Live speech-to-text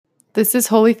This is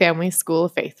Holy Family School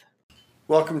of Faith.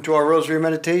 Welcome to our Rosary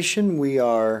Meditation. We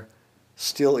are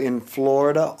still in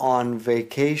Florida on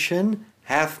vacation.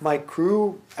 Half my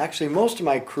crew, actually most of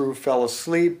my crew fell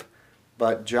asleep,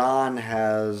 but John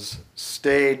has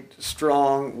stayed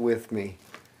strong with me.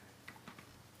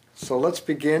 So let's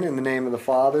begin in the name of the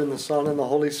Father, and the Son, and the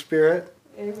Holy Spirit.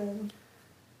 Amen.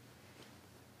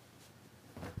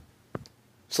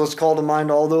 So let's call to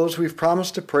mind all those we've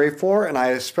promised to pray for, and I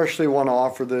especially want to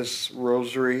offer this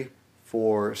rosary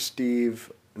for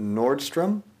Steve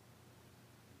Nordstrom.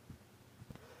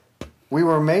 We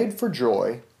were made for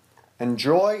joy, and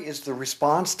joy is the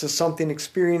response to something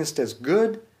experienced as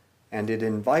good, and it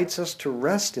invites us to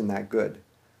rest in that good.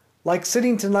 Like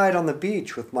sitting tonight on the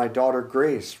beach with my daughter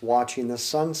Grace, watching the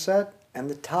sunset and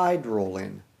the tide roll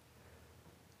in.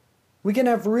 We can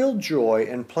have real joy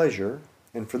and pleasure,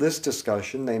 and for this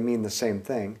discussion they mean the same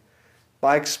thing,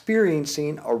 by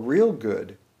experiencing a real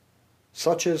good,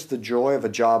 such as the joy of a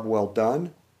job well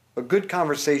done, a good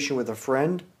conversation with a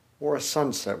friend, or a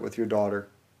sunset with your daughter.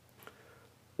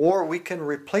 Or we can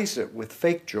replace it with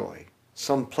fake joy,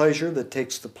 some pleasure that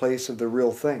takes the place of the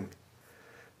real thing.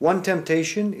 One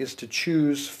temptation is to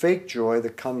choose fake joy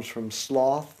that comes from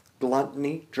sloth,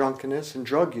 gluttony, drunkenness, and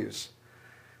drug use.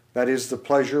 That is the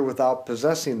pleasure without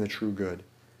possessing the true good,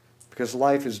 because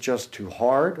life is just too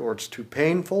hard, or it's too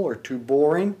painful, or too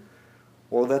boring,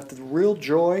 or that the real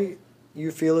joy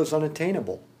you feel is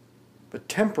unattainable. But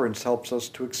temperance helps us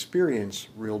to experience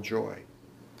real joy.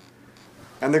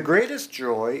 And the greatest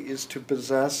joy is to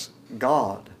possess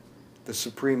God, the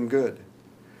supreme good.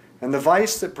 And the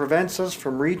vice that prevents us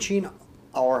from reaching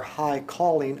our high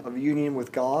calling of union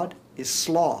with God is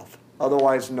sloth,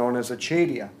 otherwise known as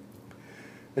acedia.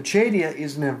 Acedia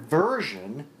is an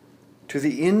aversion to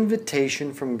the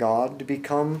invitation from God to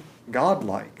become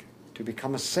godlike, to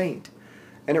become a saint.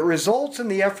 And it results in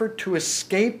the effort to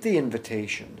escape the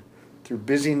invitation through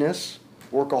busyness,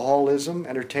 workaholism,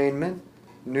 entertainment,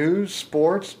 news,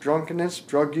 sports, drunkenness,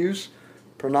 drug use,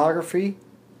 pornography,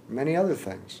 many other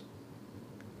things.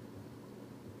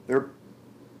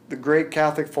 The great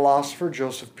Catholic philosopher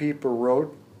Joseph Pieper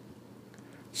wrote,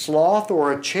 "Sloth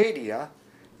or acedia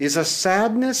is a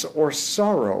sadness or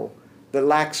sorrow that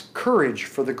lacks courage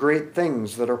for the great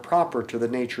things that are proper to the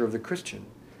nature of the Christian.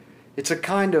 It's a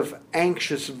kind of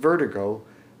anxious vertigo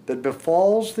that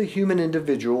befalls the human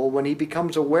individual when he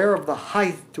becomes aware of the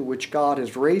height to which God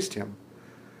has raised him.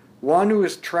 One who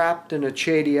is trapped in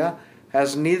acedia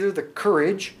has neither the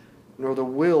courage nor the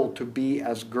will to be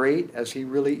as great as he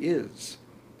really is,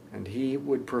 and he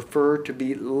would prefer to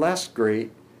be less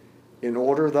great in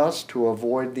order thus to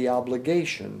avoid the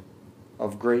obligation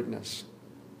of greatness."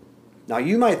 Now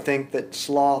you might think that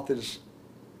sloth is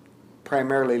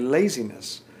primarily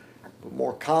laziness, but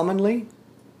more commonly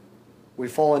we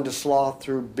fall into sloth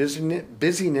through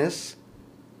busyness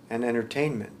and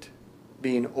entertainment,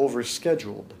 being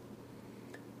overscheduled.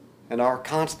 And our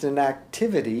constant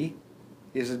activity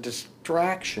is a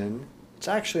distraction. It's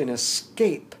actually an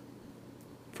escape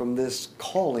from this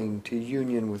calling to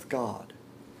union with God.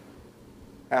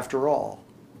 After all,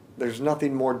 there's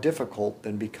nothing more difficult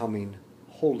than becoming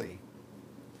holy.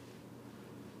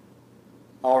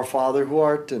 Our Father who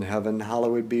art in heaven,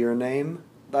 hallowed be your name.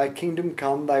 Thy kingdom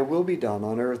come, thy will be done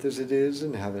on earth as it is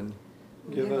in heaven.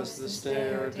 Give us this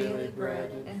day our daily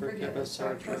bread, and forgive us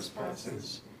our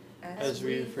trespasses, as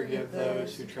we forgive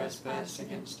those who trespass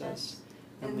against us.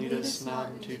 And lead us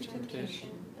not into temptation,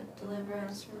 but deliver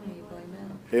us from evil.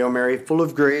 Amen. Hail Mary, full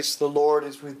of grace, the Lord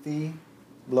is with thee.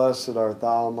 Blessed art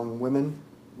thou among women.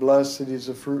 Blessed is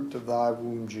the fruit of thy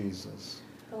womb, Jesus.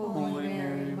 Holy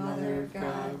Mary, Mother of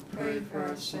God, pray for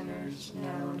us sinners,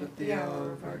 now and at the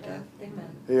hour of our death. Amen.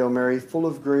 Hail Mary, full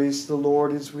of grace, the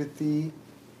Lord is with thee.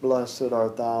 Blessed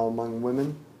art thou among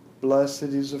women. Blessed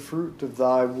is the fruit of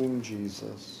thy womb,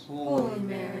 Jesus. Holy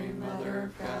Mary, Mother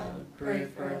of God, pray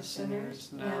for us sinners,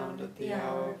 now and at the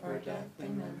hour of our death.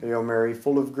 Amen. Hail Mary,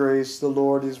 full of grace, the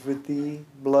Lord is with thee.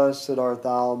 Blessed art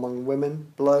thou among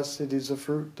women. Blessed is the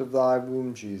fruit of thy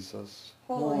womb, Jesus.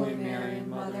 Holy Mary,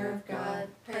 Mother of God,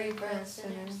 pray for us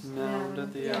sinners, now and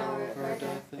at the hour of our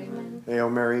death. Amen. Hail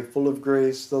Mary, full of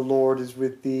grace, the Lord is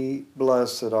with thee.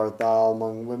 Blessed art thou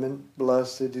among women.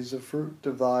 Blessed is the fruit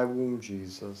of thy womb,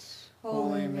 Jesus.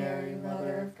 Holy Mary,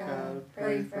 Mother of God,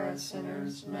 pray for us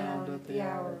sinners, now and at the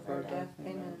hour of our death.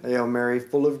 Amen. Hail Mary,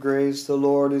 full of grace, the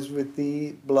Lord is with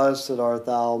thee. Blessed art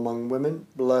thou among women.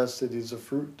 Blessed is the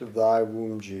fruit of thy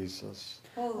womb, Jesus.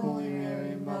 Holy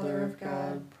Mary, Mother of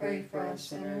God, pray for us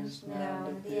sinners, now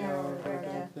and at the hour of our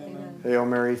death. Amen. Hail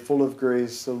Mary, full of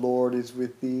grace, the Lord is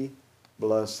with thee.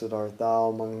 Blessed art thou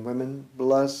among women,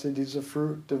 blessed is the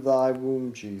fruit of thy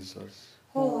womb, Jesus.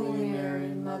 Holy Mary,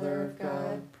 Mother of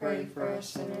God, pray for us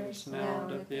sinners, now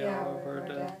and at the hour of our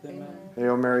death. Amen.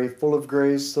 Hail Mary, full of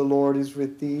grace, the Lord is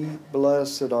with thee.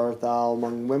 Blessed art thou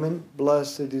among women,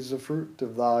 blessed is the fruit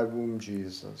of thy womb,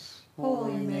 Jesus.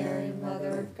 Holy Mary,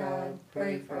 Mother of God,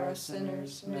 pray for us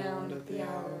sinners, now and at the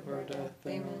hour of our death.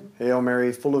 Amen. Hail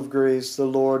Mary, full of grace, the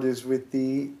Lord is with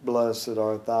thee. Blessed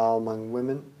art thou among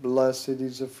women, blessed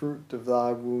is the fruit of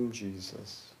thy womb,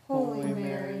 Jesus. Holy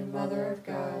Mary, Mother of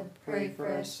God, pray for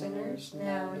us sinners,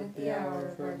 now and at the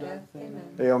hour of our death.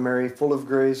 Amen. Hail Mary, full of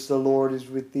grace, the Lord is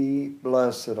with thee.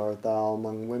 Blessed art thou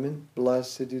among women,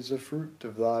 blessed is the fruit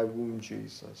of thy womb,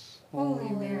 Jesus. Holy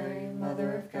Mary,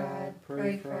 Mother of God,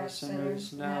 pray for us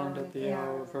sinners, now and at the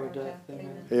hour of our death.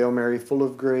 Amen. Hail Mary, full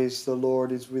of grace, the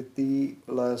Lord is with thee.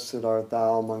 Blessed art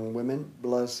thou among women,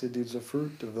 blessed is the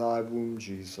fruit of thy womb,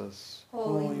 Jesus.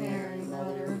 Holy Mary,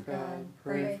 Mother of God,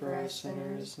 pray for us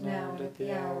sinners, now and at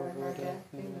the hour of our death.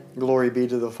 Amen. Glory be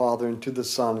to the Father, and to the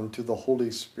Son, and to the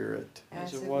Holy Spirit.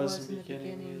 As it was in the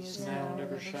beginning, is now, and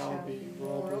ever shall be,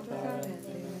 world without end.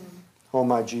 Amen. O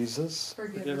my Jesus,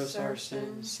 Forgive us our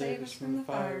sins, save us from the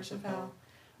fires of hell.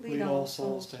 Lead all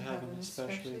souls to heaven,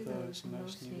 especially those who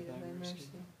most need thy mercy.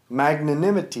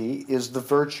 magnanimity is the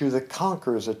virtue that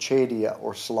conquers acedia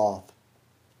or sloth.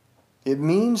 It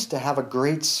means to have a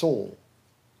great soul.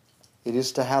 It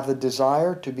is to have the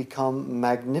desire to become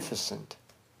magnificent,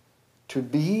 to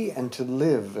be and to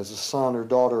live as a son or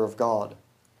daughter of God.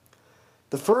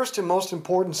 The first and most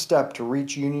important step to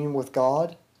reach union with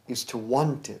God is to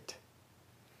want it.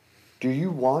 Do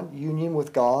you want union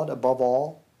with God above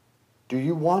all? Do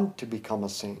you want to become a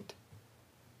saint?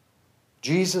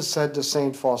 Jesus said to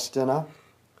Saint Faustina,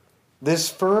 "This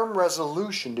firm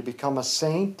resolution to become a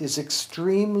saint is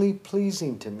extremely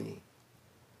pleasing to me.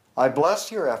 I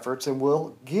bless your efforts and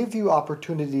will give you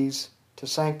opportunities to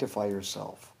sanctify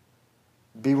yourself.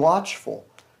 Be watchful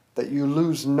that you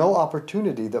lose no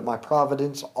opportunity that my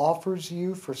providence offers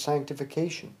you for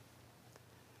sanctification.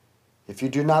 If you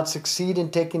do not succeed in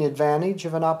taking advantage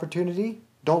of an opportunity,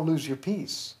 don't lose your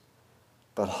peace,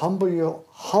 but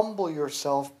humble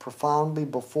yourself profoundly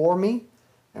before me,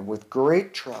 and with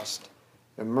great trust,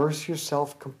 immerse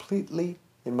yourself completely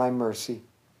in my mercy.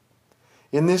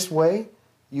 In this way,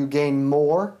 you gain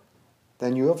more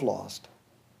than you have lost,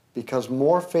 because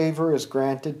more favor is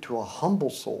granted to a humble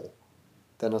soul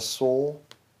than a soul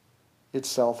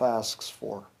itself asks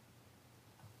for."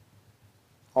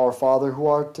 Our Father who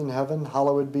art in heaven,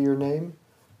 hallowed be your name.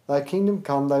 Thy kingdom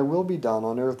come, thy will be done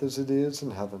on earth as it is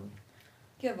in heaven.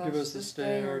 Give us this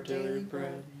day our daily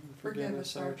bread, and forgive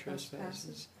us our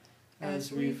trespasses,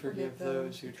 as we forgive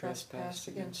those who trespass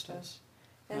against us.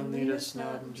 And lead us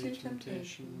not into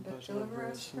temptation, but deliver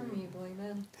us from evil.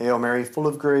 Amen. Hail Mary, full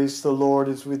of grace, the Lord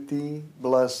is with thee.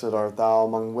 Blessed art thou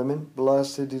among women,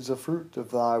 blessed is the fruit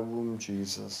of thy womb,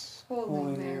 Jesus.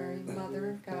 Holy Mary,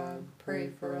 Mother of God, pray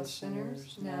for us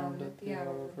sinners, now and at the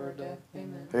hour of our death.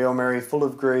 Amen. Hail Mary, full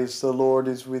of grace, the Lord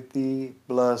is with thee.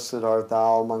 Blessed art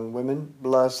thou among women,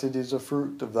 blessed is the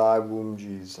fruit of thy womb,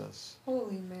 Jesus.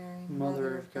 Holy Mary,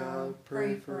 Mother of God,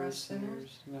 pray for us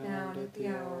sinners, now and at the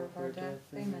hour of our death.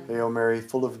 Amen. Hail Mary,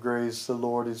 full of grace, the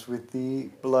Lord is with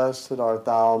thee. Blessed art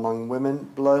thou among women,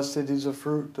 blessed is the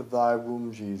fruit of thy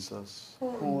womb, Jesus.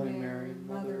 Holy Mary,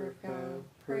 Mother of God,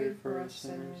 pray for us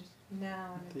sinners,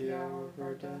 now and at the hour of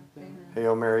our death. Amen.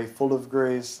 Hail Mary, full of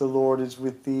grace, the Lord is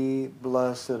with thee.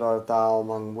 Blessed art thou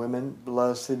among women,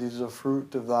 blessed is the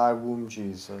fruit of thy womb,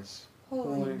 Jesus.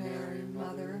 Holy Mary,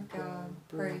 Mother of God,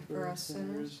 pray for us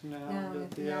sinners, now and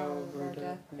at the hour of our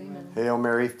death. Amen. Hail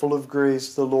Mary, full of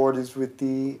grace, the Lord is with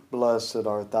thee. Blessed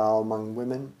art thou among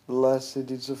women,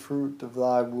 blessed is the fruit of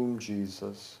thy womb,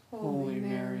 Jesus. Holy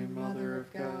Mary, Mother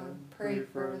of God, pray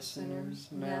for us sinners,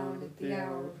 now and at the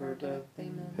hour of our death.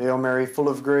 Amen. Hail Mary, full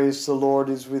of grace, the Lord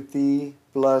is with thee.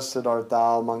 Blessed art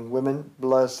thou among women,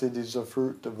 blessed is the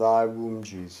fruit of thy womb,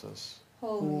 Jesus.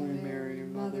 Holy Mary,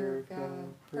 Mother of God,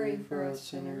 pray for us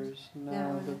sinners,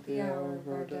 now and at the hour of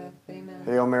our death. Amen.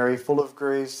 Hail Mary, full of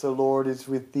grace, the Lord is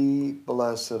with thee.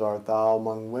 Blessed art thou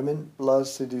among women,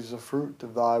 blessed is the fruit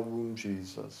of thy womb,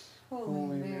 Jesus.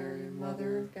 Holy Mary,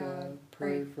 Mother of God,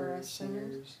 pray for us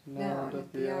sinners, now and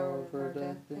at the hour of our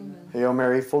death. Amen. Hail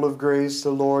Mary, full of grace,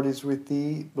 the Lord is with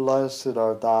thee. Blessed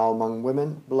art thou among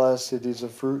women, blessed is the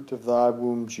fruit of thy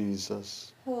womb,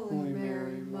 Jesus. Holy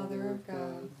Mary, Mother of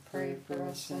God, pray for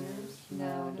us sinners,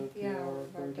 now and at the hour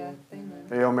of our death. Amen.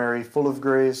 Hail Mary, full of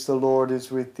grace, the Lord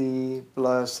is with thee.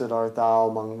 Blessed art thou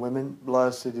among women,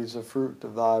 blessed is the fruit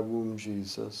of thy womb,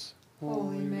 Jesus.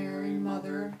 Holy Mary,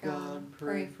 Mother of God,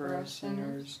 pray for us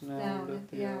sinners, now and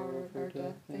at the hour of our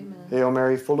death. Amen. Hail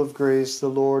Mary, full of grace, the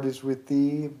Lord is with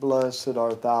thee. Blessed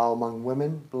art thou among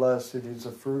women. Blessed is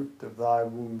the fruit of thy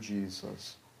womb,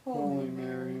 Jesus. Holy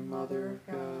Mary, Mother of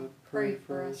God, pray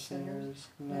for us sinners,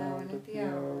 now and at the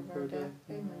hour of our death.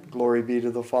 Amen. Glory be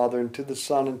to the Father, and to the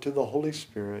Son, and to the Holy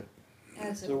Spirit.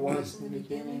 As it was in the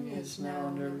beginning, is now,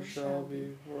 and ever shall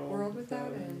be, world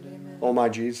without end. Amen. O my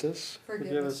Jesus,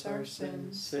 forgive us our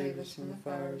sins, save us from the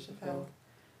fires of hell.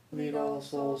 Lead all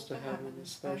souls to heaven,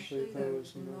 especially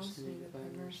those in most need of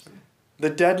thy mercy. the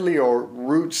deadly or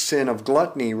root sin of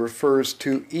gluttony refers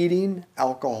to eating,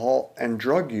 alcohol, and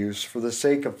drug use for the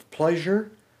sake of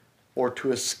pleasure or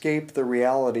to escape the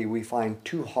reality we find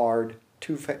too hard,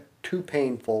 too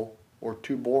painful, or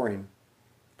too boring.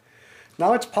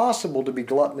 Now, it's possible to be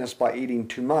gluttonous by eating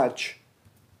too much,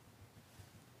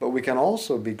 but we can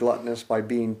also be gluttonous by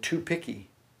being too picky,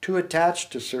 too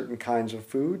attached to certain kinds of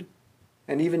food,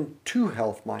 and even too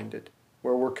health-minded,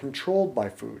 where we're controlled by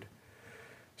food.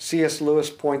 C.S.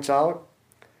 Lewis points out,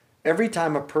 every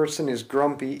time a person is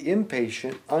grumpy,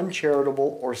 impatient,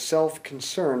 uncharitable, or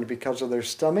self-concerned because of their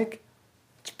stomach,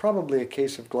 it's probably a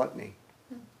case of gluttony.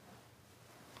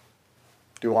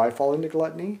 Do I fall into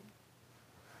gluttony?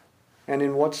 And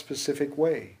in what specific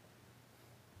way?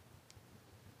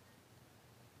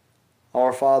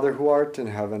 Our Father who art in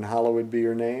heaven, hallowed be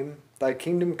your name. Thy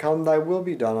kingdom come, thy will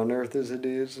be done on earth as it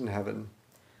is in heaven.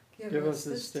 Give us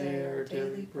this day our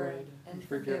daily bread, and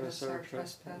forgive us our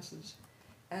trespasses,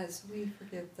 as we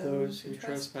forgive those who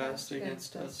trespass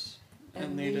against us.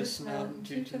 And lead us not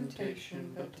into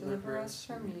temptation, but deliver us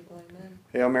from evil. Amen.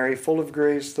 Hail Mary, full of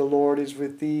grace, the Lord is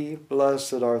with thee.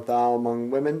 Blessed art thou among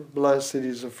women. Blessed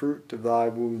is the fruit of thy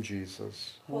womb,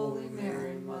 Jesus. Holy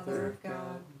Mary, Mother of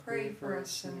God, pray for us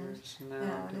sinners,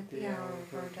 now and at the hour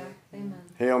of our death. Amen.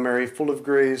 Hail Mary, full of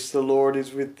grace, the Lord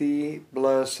is with thee.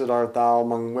 Blessed art thou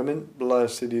among women.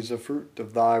 Blessed is the fruit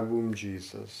of thy womb,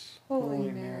 Jesus.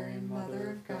 Holy Mary,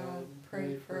 Mother of God,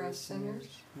 pray for us sinners,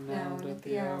 now and at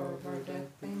the hour of our death.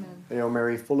 Amen. Hail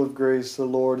Mary, full of grace, the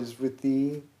Lord is with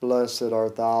thee. Blessed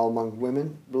art thou among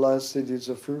women. Blessed is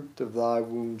the fruit of thy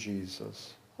womb,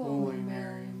 Jesus. Holy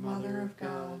Mary, Mother of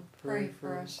God, pray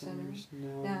for us sinners,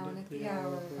 now and at the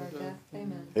hour of our death.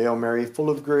 Amen. Hail Mary, full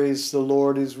of grace, the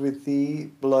Lord is with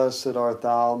thee. Blessed art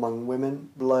thou among women.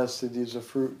 Blessed is the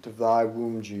fruit of thy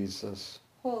womb, Jesus.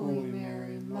 Holy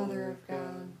Mary, Mother of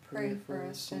God, pray for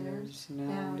us sinners,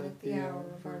 now and at the hour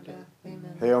of our death.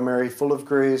 Amen. Hail Mary, full of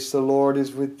grace, the Lord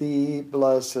is with thee.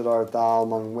 Blessed art thou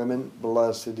among women.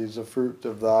 Blessed is the fruit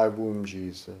of thy womb,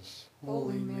 Jesus.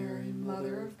 Holy Mary,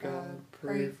 Mother of God,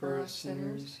 pray for us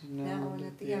sinners, now and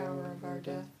at the hour of our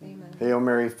death. Amen. Hail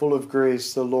Mary, full of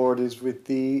grace, the Lord is with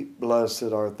thee. Blessed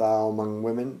art thou among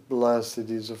women. Blessed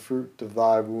is the fruit of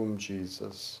thy womb,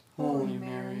 Jesus. Holy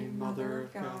Mary, Mother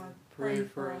of God, pray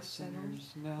for us sinners,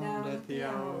 now and at the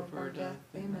hour of our death.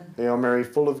 Amen. Hail Mary,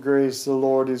 full of grace, the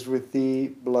Lord is with thee.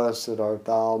 Blessed art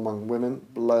thou among women.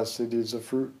 Blessed is the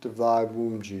fruit of thy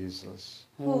womb, Jesus.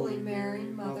 Holy Mary,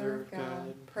 Mother of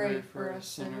God, pray for us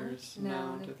sinners,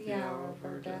 now and at the hour of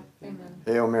our death. Amen.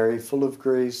 Hail Mary, full of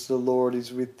grace, the Lord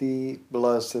is with thee.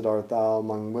 Blessed art thou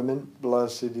among women.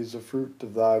 Blessed is the fruit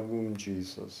of thy womb,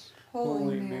 Jesus.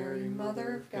 Holy Mary,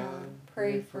 Mother of God,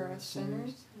 pray for us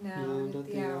sinners, now and at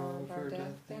the hour of our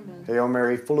death. Amen. Hail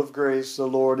Mary, full of grace, the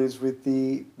Lord is with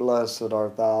thee. Blessed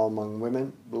art thou among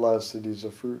women. Blessed is the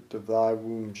fruit of thy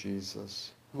womb,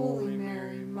 Jesus. Holy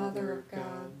Mary, Mother of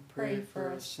God, pray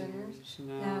for us sinners,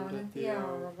 now and at the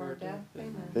hour of our death.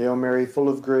 Amen. Hail Mary, full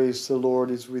of grace, the Lord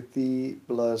is with thee.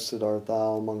 Blessed art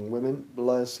thou among women.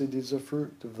 Blessed is the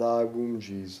fruit of thy womb,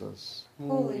 Jesus.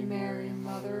 Holy Mary,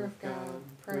 Mother of God,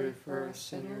 pray for us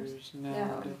sinners,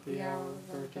 now and at the hour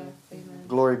of our death. Amen.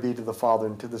 Glory be to the Father,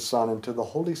 and to the Son, and to the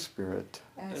Holy Spirit.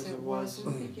 As it was in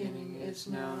the beginning, is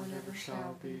now, and ever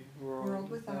shall be,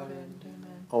 world without end.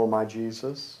 Amen. O my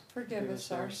Jesus, forgive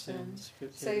us our sins,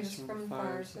 save us from the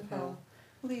fires of hell,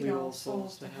 lead all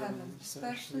souls to heaven,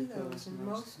 especially those in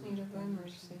most need of thy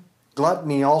mercy.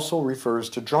 gluttony also refers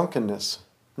to drunkenness.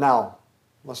 Now,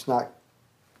 let's not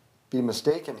be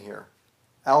mistaken here.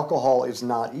 Alcohol is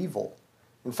not evil.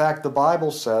 In fact, the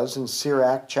Bible says in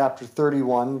Sirach chapter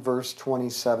 31, verse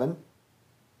 27,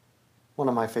 one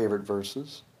of my favorite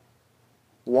verses,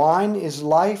 wine is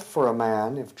life for a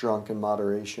man if drunk in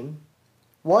moderation.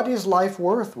 What is life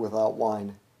worth without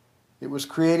wine? It was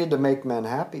created to make men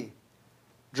happy.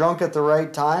 Drunk at the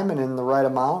right time and in the right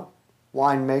amount,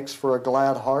 wine makes for a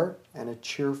glad heart and a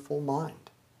cheerful mind.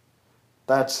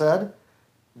 That said,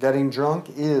 getting drunk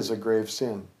is a grave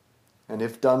sin, And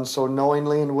if done so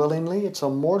knowingly and willingly, it's a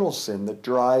mortal sin that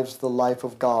drives the life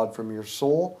of God from your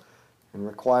soul and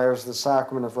requires the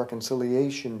sacrament of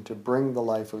reconciliation to bring the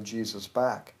life of Jesus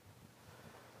back.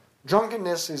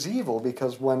 Drunkenness is evil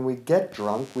because when we get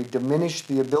drunk, we diminish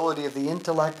the ability of the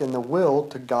intellect and the will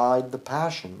to guide the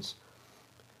passions.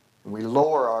 We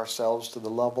lower ourselves to the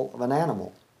level of an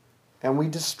animal, and we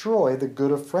destroy the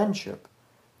good of friendship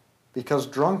because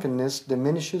drunkenness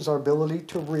diminishes our ability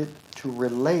to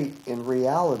relate in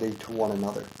reality to one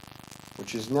another,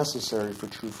 which is necessary for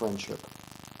true friendship.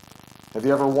 Have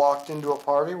you ever walked into a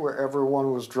party where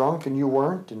everyone was drunk and you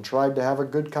weren't and tried to have a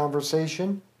good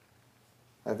conversation?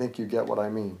 I think you get what I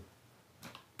mean.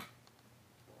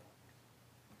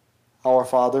 Our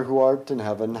Father who art in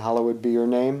heaven, hallowed be your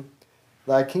name.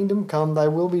 Thy kingdom come, thy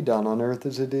will be done on earth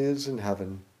as it is in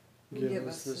heaven. Give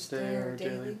us this day our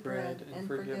daily bread, and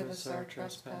forgive us our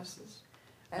trespasses,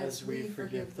 as we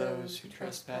forgive those who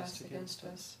trespass against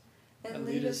us. And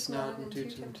lead us not into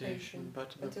temptation,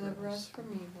 but deliver us from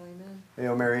evil. Amen.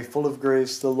 Hail Mary, full of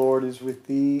grace, the Lord is with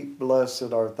thee.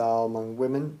 Blessed art thou among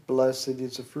women. Blessed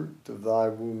is the fruit of thy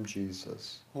womb,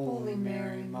 Jesus. Holy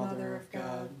Mary, Mother of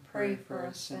God, pray for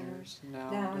us sinners,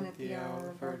 now and at the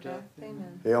hour of our death.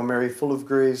 Amen. Hail Mary, full of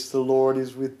grace, the Lord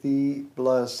is with thee.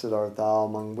 Blessed art thou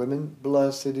among women.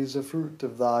 Blessed is the fruit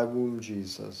of thy womb,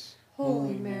 Jesus.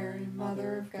 Holy Mary,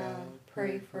 Mother of God,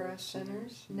 pray for us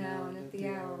sinners, now and at the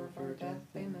hour of our death.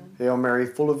 Amen. Hail Mary,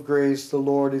 full of grace, the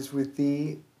Lord is with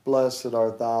thee. Blessed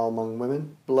art thou among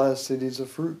women. Blessed is the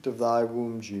fruit of thy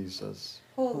womb, Jesus.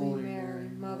 Holy Mary,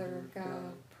 Mother of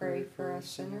God, pray for us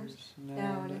sinners,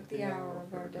 now and at the hour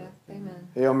of our death. Amen.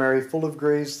 Hail Mary, full of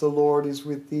grace, the Lord is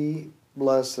with thee.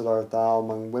 Blessed art thou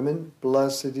among women.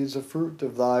 Blessed is the fruit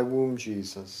of thy womb,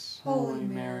 Jesus. Holy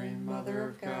Mary, Mother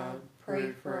of God,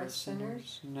 pray for us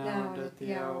sinners, now and at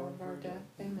the hour of our death.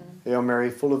 Amen. Hail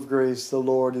Mary, full of grace, the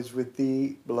Lord is with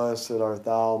thee. Blessed art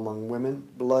thou among women.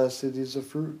 Blessed is the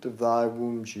fruit of thy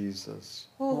womb, Jesus.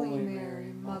 Holy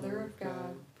Mary, Mother of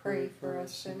God, pray for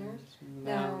us sinners,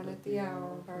 now and at the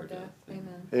hour of our death.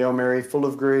 Amen. Hail Mary, full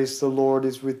of grace, the Lord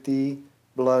is with thee.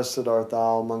 Blessed art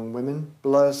thou among women.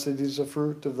 Blessed is the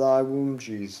fruit of thy womb,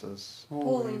 Jesus.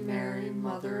 Holy Mary,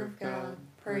 Mother of God,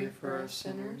 pray for us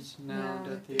sinners, now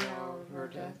and at the hour of our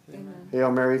death. Amen.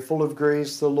 Hail Mary, full of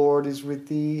grace, the Lord is with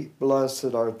thee.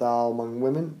 Blessed art thou among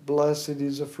women. Blessed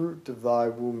is the fruit of thy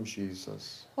womb,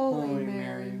 Jesus. Holy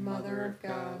Mary, Mother of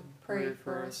God, pray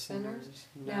for us sinners,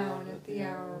 now and at the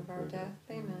hour of our death.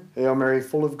 Amen. Hail Mary,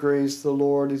 full of grace, the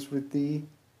Lord is with thee.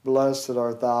 Blessed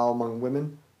art thou among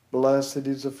women. Blessed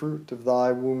is the fruit of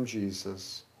thy womb,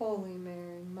 Jesus. Holy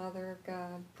Mary, Mother of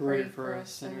God, pray for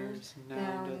us sinners,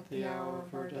 now and at the hour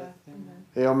of our death. Amen.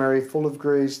 Hail Mary, full of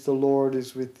grace, the Lord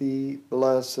is with thee.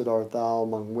 Blessed art thou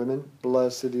among women.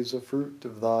 Blessed is the fruit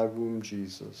of thy womb,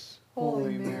 Jesus.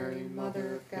 Holy Mary,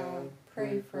 Mother of God,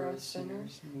 pray for us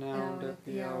sinners, now and at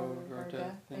the hour of our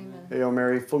death. Amen. Hail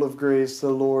Mary, full of grace, the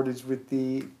Lord is with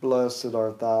thee. Blessed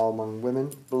art thou among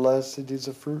women. Blessed is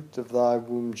the fruit of thy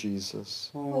womb,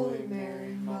 Jesus. Holy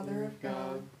Mary, Mother of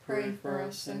God, pray for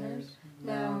us sinners,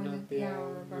 now and at the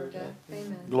hour of our death.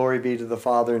 Amen. Glory be to the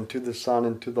Father, and to the Son,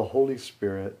 and to the Holy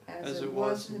Spirit. As it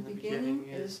was in the beginning,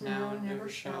 is now, and ever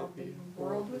shall be,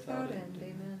 world without end.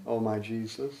 Amen. O my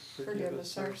Jesus, forgive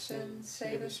us our sins,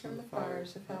 save us from the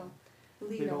fires of hell.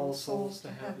 Lead all souls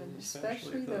to heaven,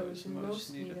 especially those in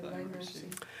most need of thy mercy.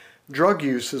 drug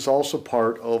use is also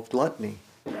part of gluttony.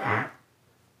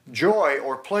 Joy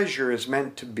or pleasure is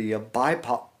meant to be a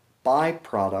byproduct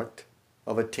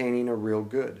of attaining a real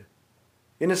good.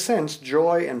 In a sense,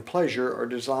 joy and pleasure are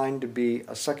designed to be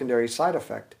a secondary side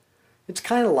effect. It's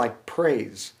kind of like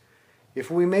praise. If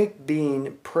we make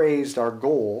being praised our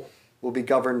goal, we'll be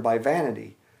governed by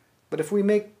vanity. But if we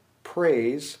make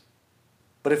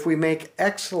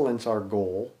excellence our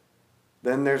goal,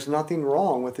 then there's nothing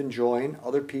wrong with enjoying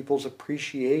other people's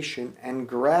appreciation and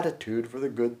gratitude for the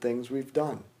good things we've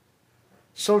done.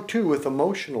 So too with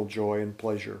emotional joy and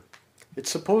pleasure. It's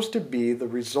supposed to be the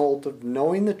result of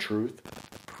knowing the truth,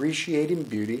 appreciating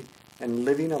beauty, and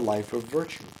living a life of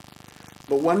virtue.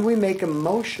 But when we make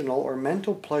emotional or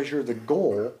mental pleasure the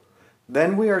goal,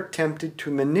 then we are tempted to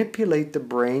manipulate the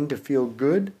brain to feel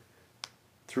good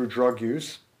through drug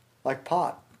use, like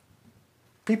pot.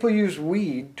 People use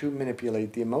weed to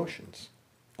manipulate the emotions.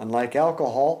 Unlike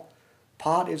alcohol,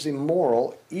 pot is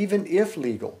immoral even if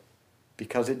legal,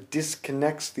 because it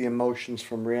disconnects the emotions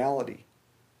from reality,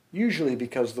 usually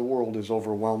because the world is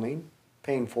overwhelming,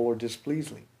 painful, or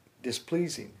displeasing.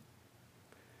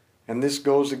 And this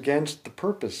goes against the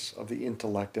purpose of the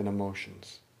intellect and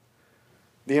emotions.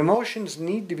 The emotions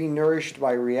need to be nourished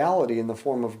by reality in the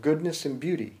form of goodness and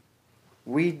beauty.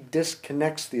 we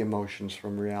disconnect the emotions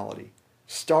from reality,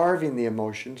 starving the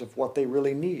emotions of what they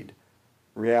really need,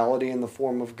 reality in the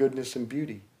form of goodness and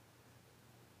beauty.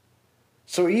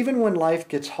 So even when life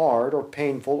gets hard or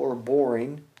painful or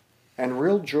boring and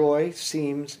real joy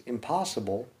seems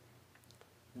impossible,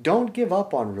 don't give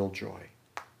up on real joy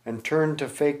and turn to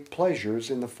fake pleasures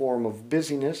in the form of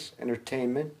busyness,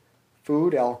 entertainment,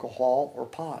 food, alcohol, or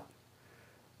pot.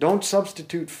 Don't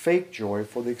substitute fake joy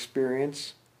for the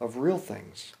experience of real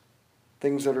things,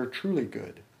 things that are truly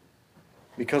good,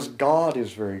 because God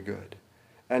is very good.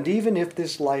 And even if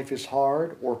this life is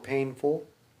hard or painful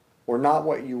or not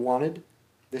what you wanted,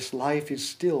 this life is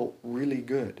still really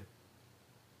good.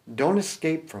 Don't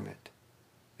escape from it.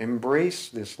 Embrace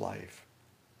this life.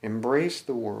 Embrace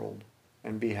the world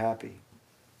and be happy.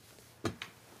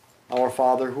 Our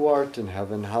Father who art in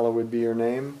heaven, hallowed be your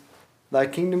name. Thy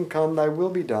kingdom come, thy will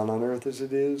be done on earth as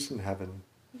it is in heaven.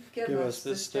 Give us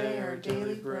this day our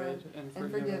daily bread, and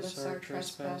forgive us our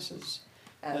trespasses,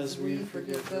 as we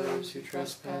forgive those who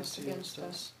trespass against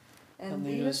us. And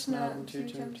lead us not into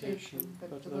temptation,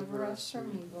 but deliver us from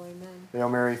evil. Amen. Hail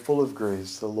Mary, full of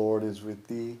grace, the Lord is with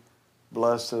thee.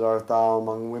 Blessed art thou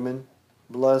among women.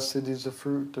 Blessed is the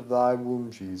fruit of thy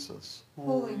womb, Jesus.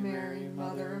 Holy Mary,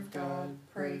 Mother of God,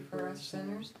 pray for us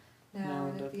sinners,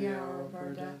 now and at the hour of our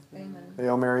death. Amen.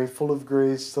 Hail Mary, full of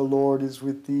grace, the Lord is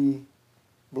with thee.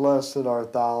 Blessed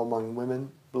art thou among women.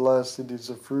 Blessed is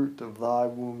the fruit of thy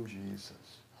womb, Jesus.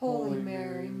 Holy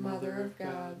Mary, Mother of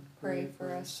God, pray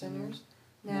for us sinners,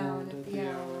 now and at the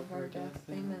hour of our death.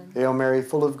 Amen. Hail Mary,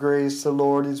 full of grace, the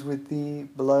Lord is with thee.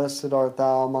 Blessed art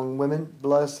thou among women.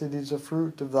 Blessed is the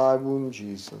fruit of thy womb,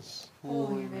 Jesus.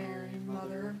 Holy Mary,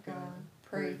 Mother of God,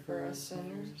 pray for us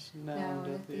sinners, now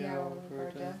and at the hour of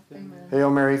our death. Amen. Hail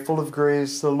Mary, full of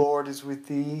grace, the Lord is with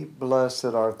thee. Blessed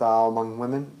art thou among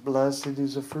women. Blessed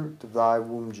is the fruit of thy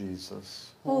womb,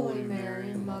 Jesus. Holy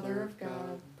Mary, Mother of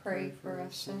God, pray for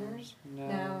us sinners,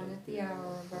 now and at the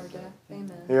hour of our death.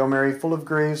 Amen. Hail Mary, full of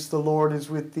grace, the Lord is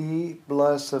with thee.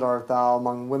 Blessed art thou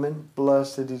among women.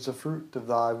 Blessed is the fruit of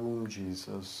thy womb,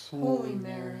 Jesus. Holy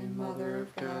Mary, Mother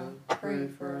of God, pray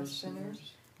for us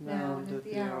sinners, now and at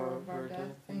the hour of our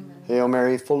death. Amen. Hail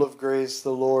Mary, full of grace,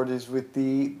 the Lord is with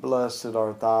thee. Blessed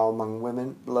art thou among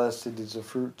women. Blessed is the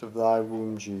fruit of thy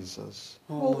womb, Jesus.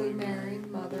 Holy Mary,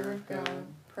 Mother of God,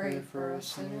 pray for us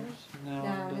sinners,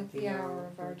 now and at the hour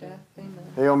of our death.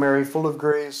 Amen. Hail Mary, full of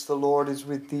grace, the Lord is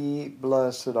with thee.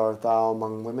 Blessed art thou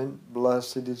among women.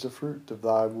 Blessed is the fruit of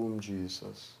thy womb,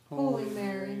 Jesus. Holy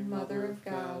Mary, Mother of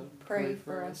God, pray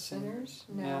for us sinners,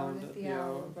 now and at the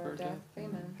hour of our death.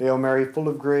 Amen. Hail Mary, full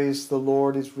of grace, the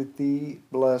Lord is with thee.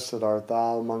 Blessed art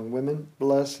thou among women.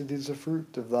 Blessed is the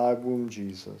fruit of thy womb,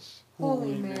 Jesus.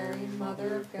 Holy Mary,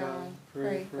 Mother of God,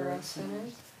 pray for us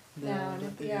sinners, now and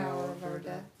at the hour of our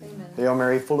death. Amen. Hail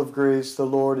Mary, full of grace, the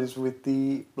Lord is with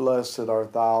thee. Blessed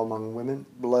art thou among women.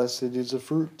 Blessed is the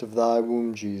fruit of thy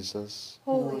womb, Jesus.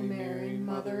 Holy Mary,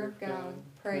 Mother of God,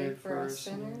 pray for us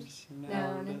sinners,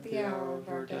 now and at the hour of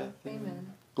our death.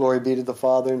 Amen. Glory be to the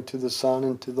Father, and to the Son,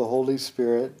 and to the Holy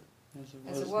Spirit.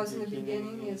 As it was in the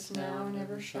beginning, is now, and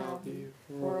ever shall be,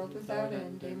 world without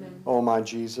end. Amen. O my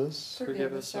Jesus,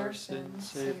 Forgive us our sins,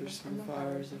 save us from the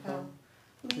fires of hell.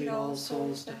 Lead all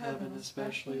souls to heaven,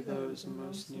 especially those in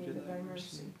most need of thy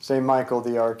mercy. Saint Michael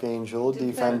the Archangel,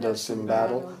 defend us in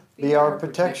battle. Be our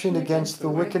protection against the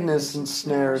wickedness and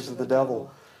snares of the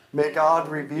devil. May God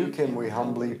rebuke him, we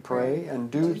humbly pray,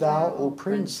 and do thou, O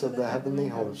Prince of the heavenly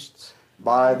hosts,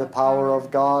 by the power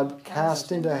of God,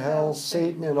 cast into hell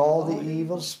Satan and all the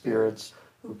evil spirits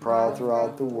who prowl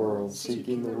throughout the world,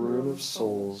 seeking the ruin of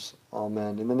souls.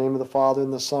 Amen. In the name of the Father,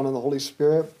 and the Son, and the Holy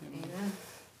Spirit. Amen.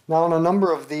 Now, in a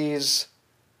number of these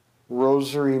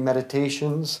rosary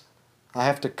meditations, I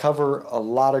have to cover a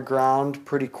lot of ground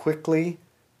pretty quickly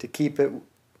to keep it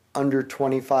under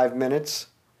 25 minutes.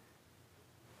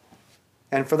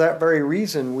 And for that very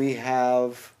reason, we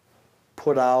have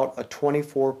put out a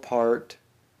 24-part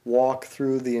walk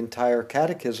through the entire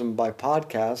catechism by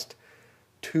podcast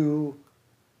to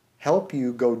help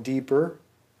you go deeper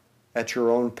at your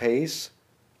own pace,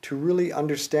 to really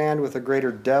understand with a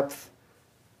greater depth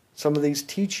some of these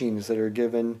teachings that are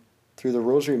given through the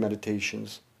rosary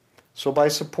meditations. So by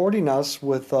supporting us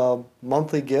with a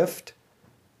monthly gift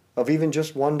of even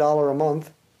just $1 a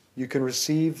month, you can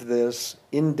receive this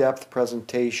in-depth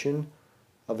presentation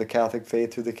of the Catholic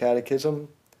faith through the Catechism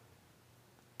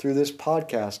through this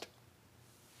podcast.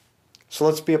 So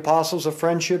let's be apostles of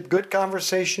friendship, good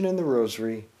conversation in the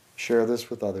rosary. Share this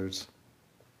with others.